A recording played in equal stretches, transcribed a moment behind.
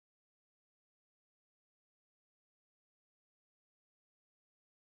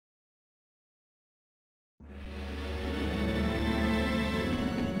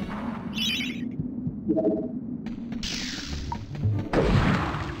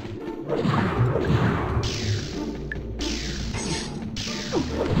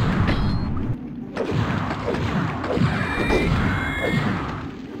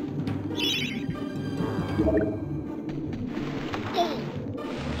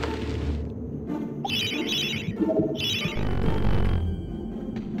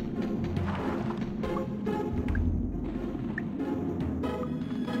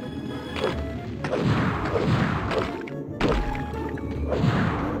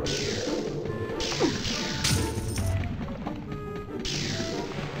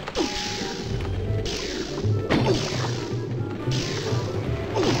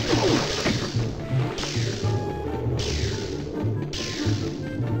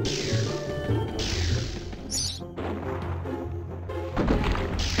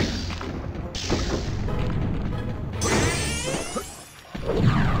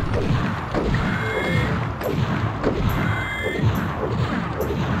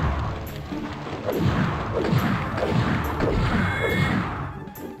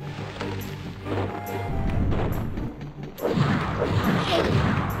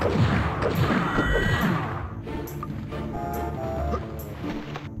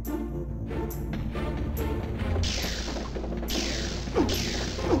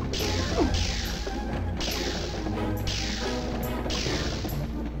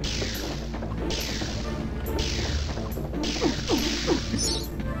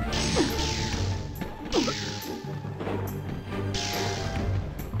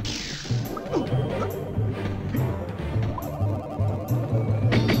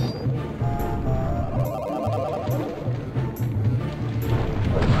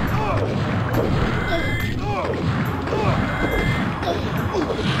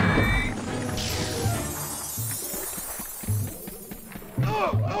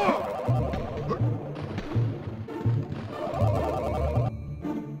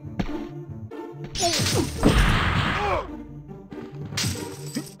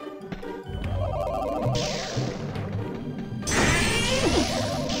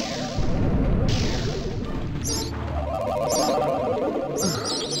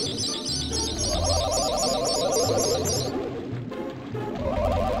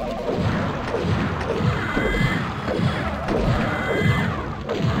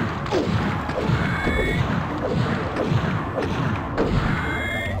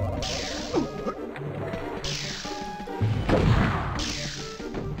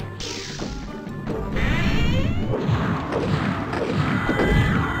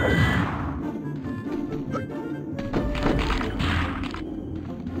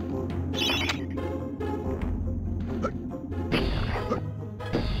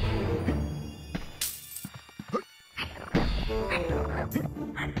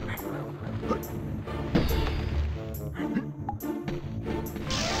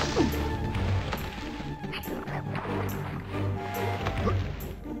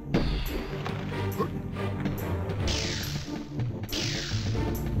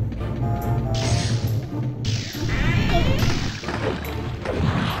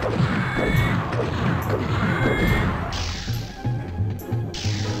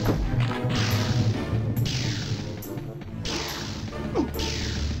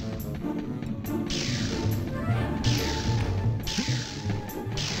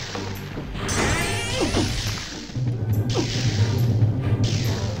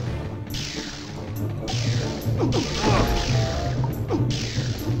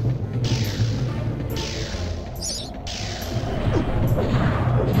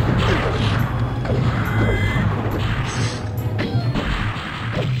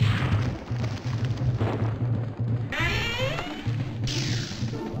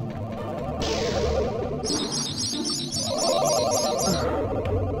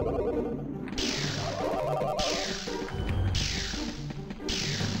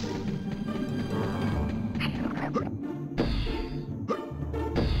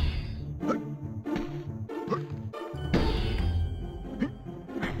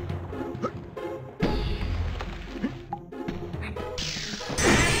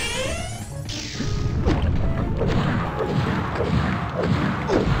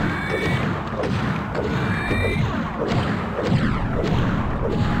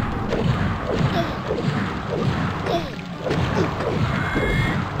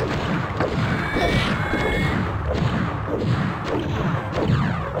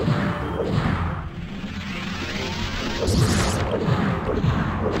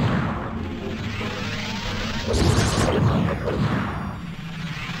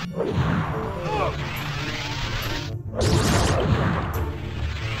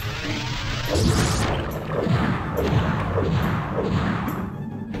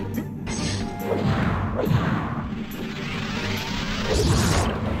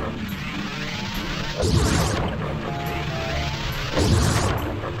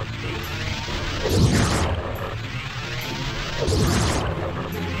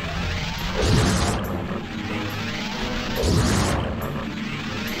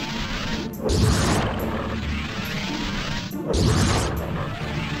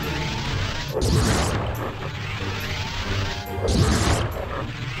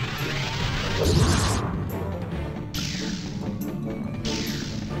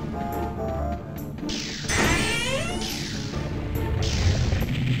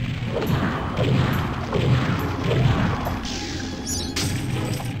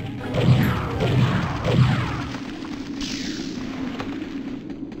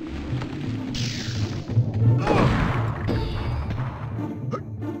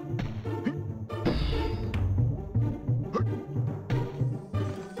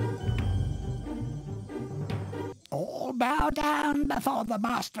bow down before the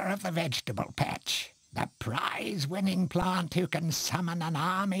master of the vegetable patch, the prize-winning plant who can summon an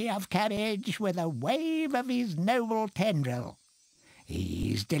army of cabbage with a wave of his noble tendril.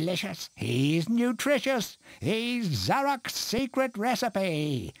 He's delicious, he's nutritious, he's Zarok's secret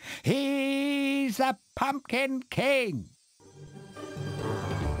recipe. He's the Pumpkin King.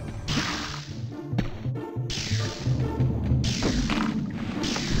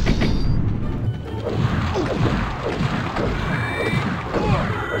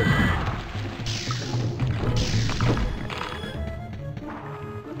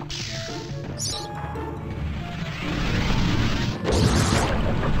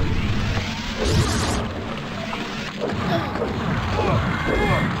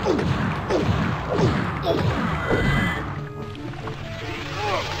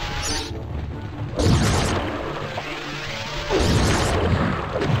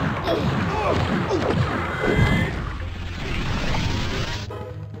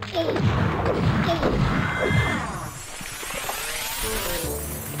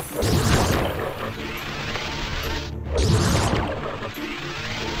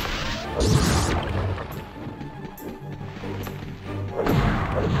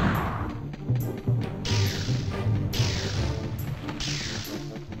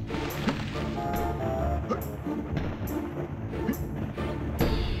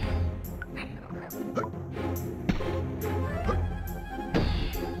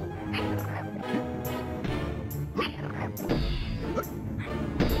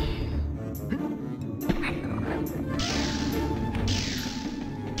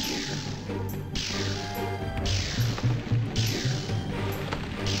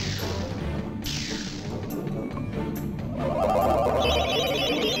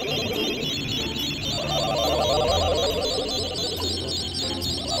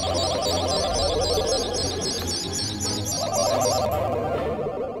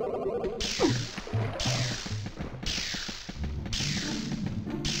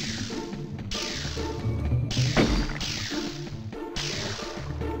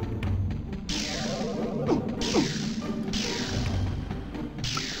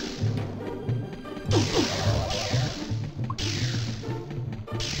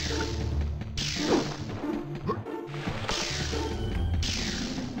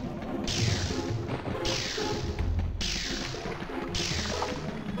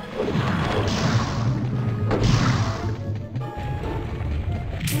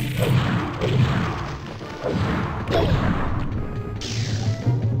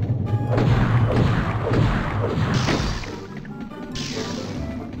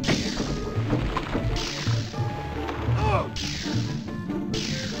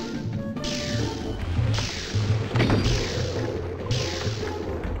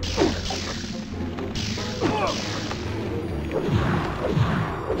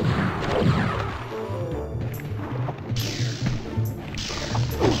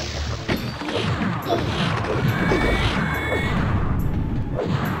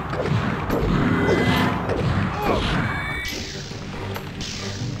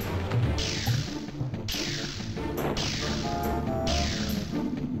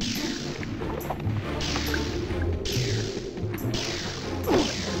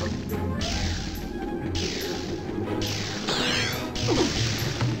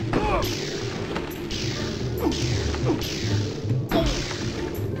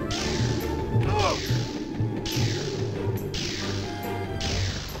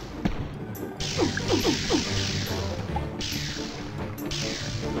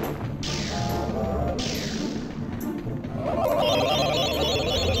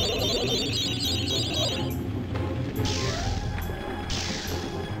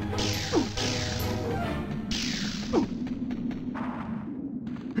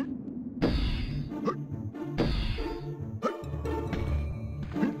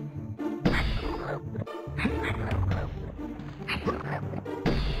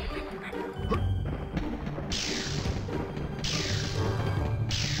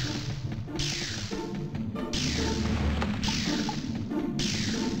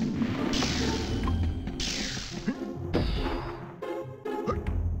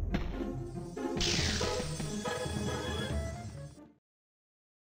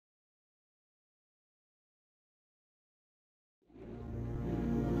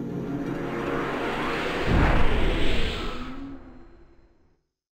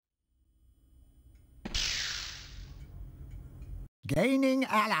 Gaining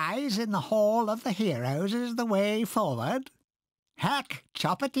allies in the Hall of the Heroes is the way forward. Hack,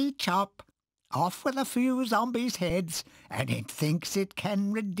 choppity chop. Off with a few zombies' heads, and it thinks it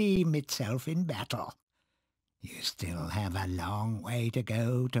can redeem itself in battle. You still have a long way to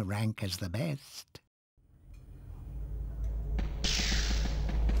go to rank as the best.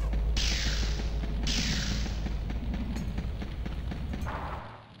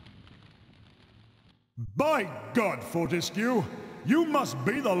 By God, Fortescue, you must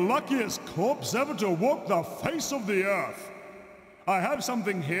be the luckiest corpse ever to walk the face of the earth. I have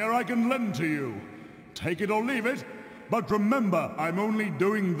something here I can lend to you. Take it or leave it, but remember, I'm only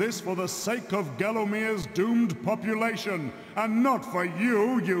doing this for the sake of Gallomir's doomed population, and not for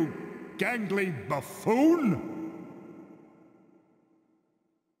you, you gangly buffoon!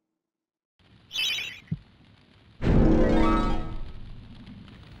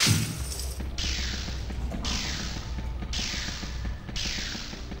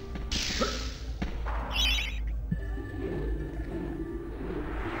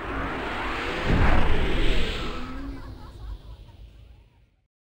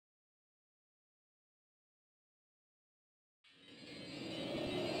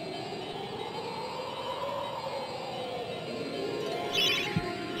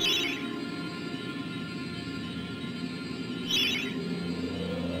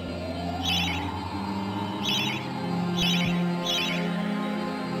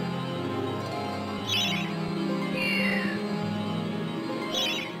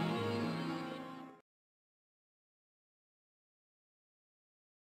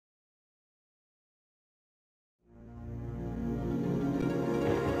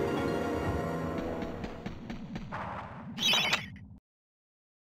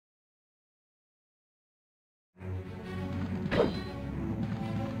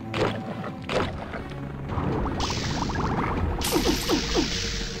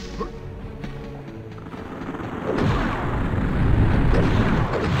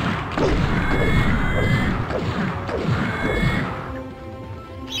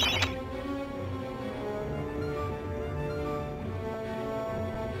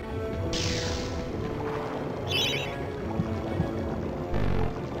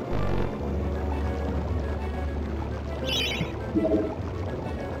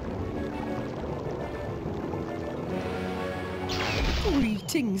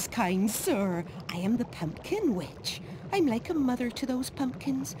 Greetings, kind sir. I am the Pumpkin Witch. I'm like a mother to those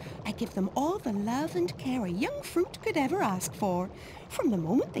pumpkins. I give them all the love and care a young fruit could ever ask for. From the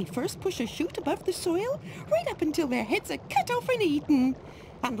moment they first push a shoot above the soil, right up until their heads are cut off and eaten.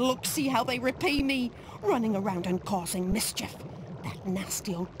 And look, see how they repay me, running around and causing mischief. That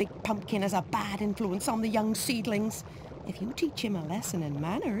nasty old big pumpkin has a bad influence on the young seedlings. If you teach him a lesson in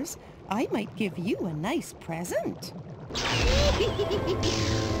manners, I might give you a nice present.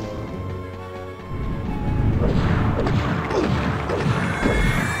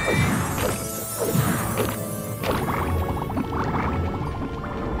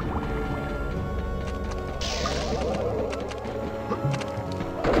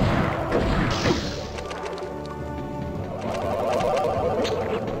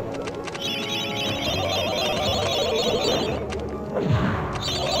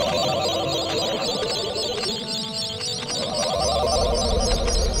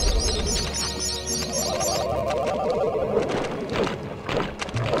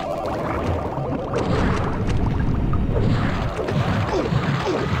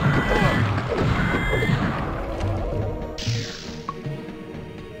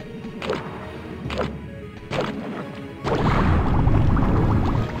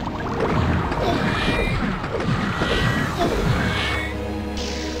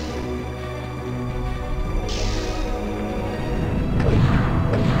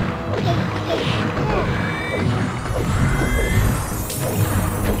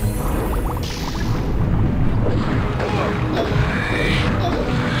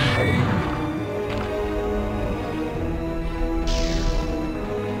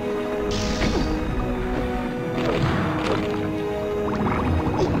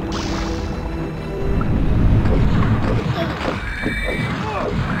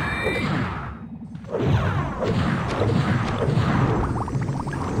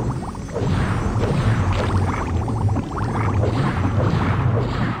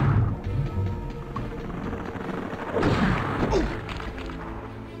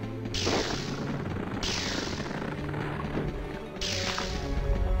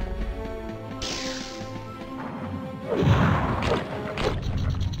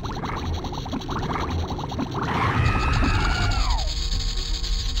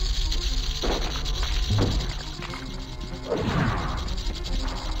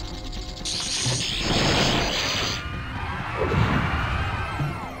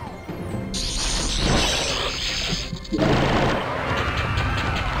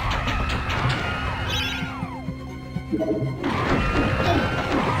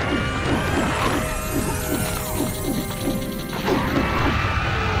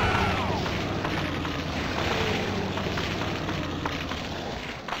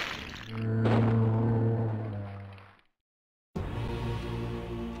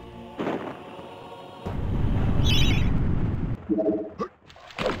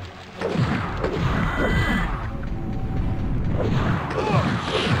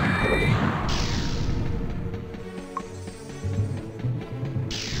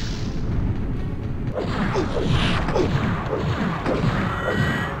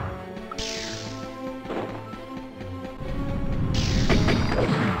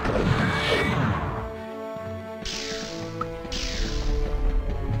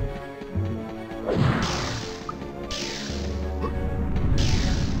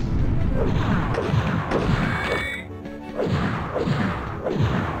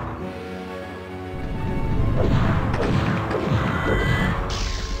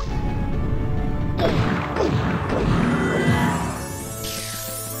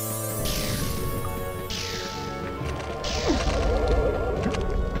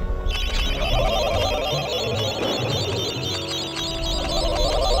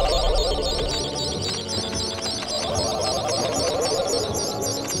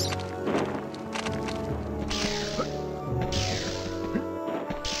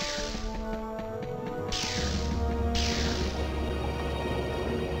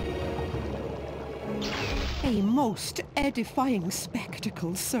 A most edifying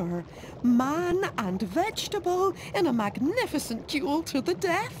spectacle, sir. Man and vegetable in a magnificent duel to the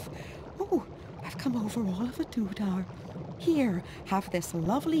death. Oh, I've come over all of a doodah. Here, have this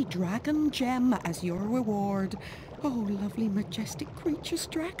lovely dragon gem as your reward. Oh, lovely majestic creatures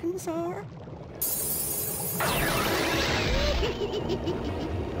dragons are.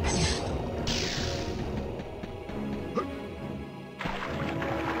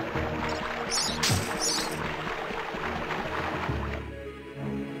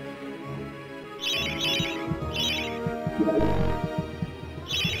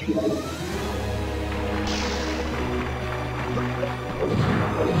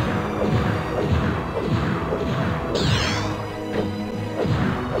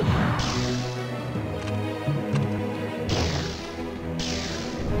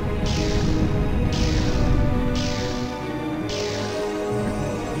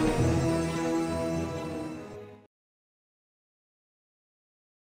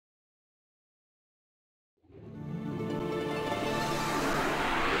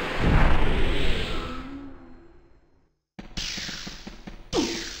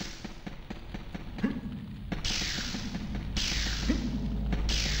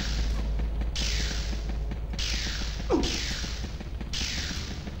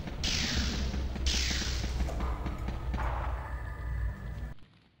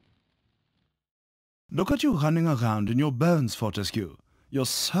 Look at you running around in your bones, Fortescue. You're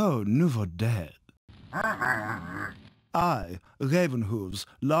so nouveau dead. I, Ravenhooves,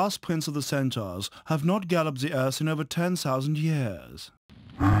 last prince of the centaurs, have not galloped the earth in over 10,000 years.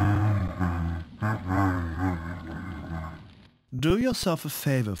 Do yourself a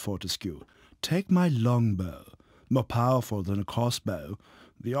favor, Fortescue. Take my longbow, more powerful than a crossbow.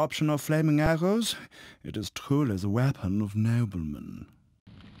 The option of flaming arrows, it is truly the weapon of noblemen.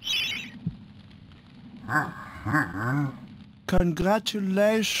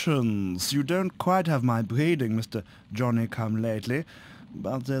 Congratulations! You don't quite have my breeding, Mr. Johnny-come-lately,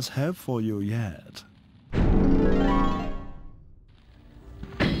 but there's hope for you yet.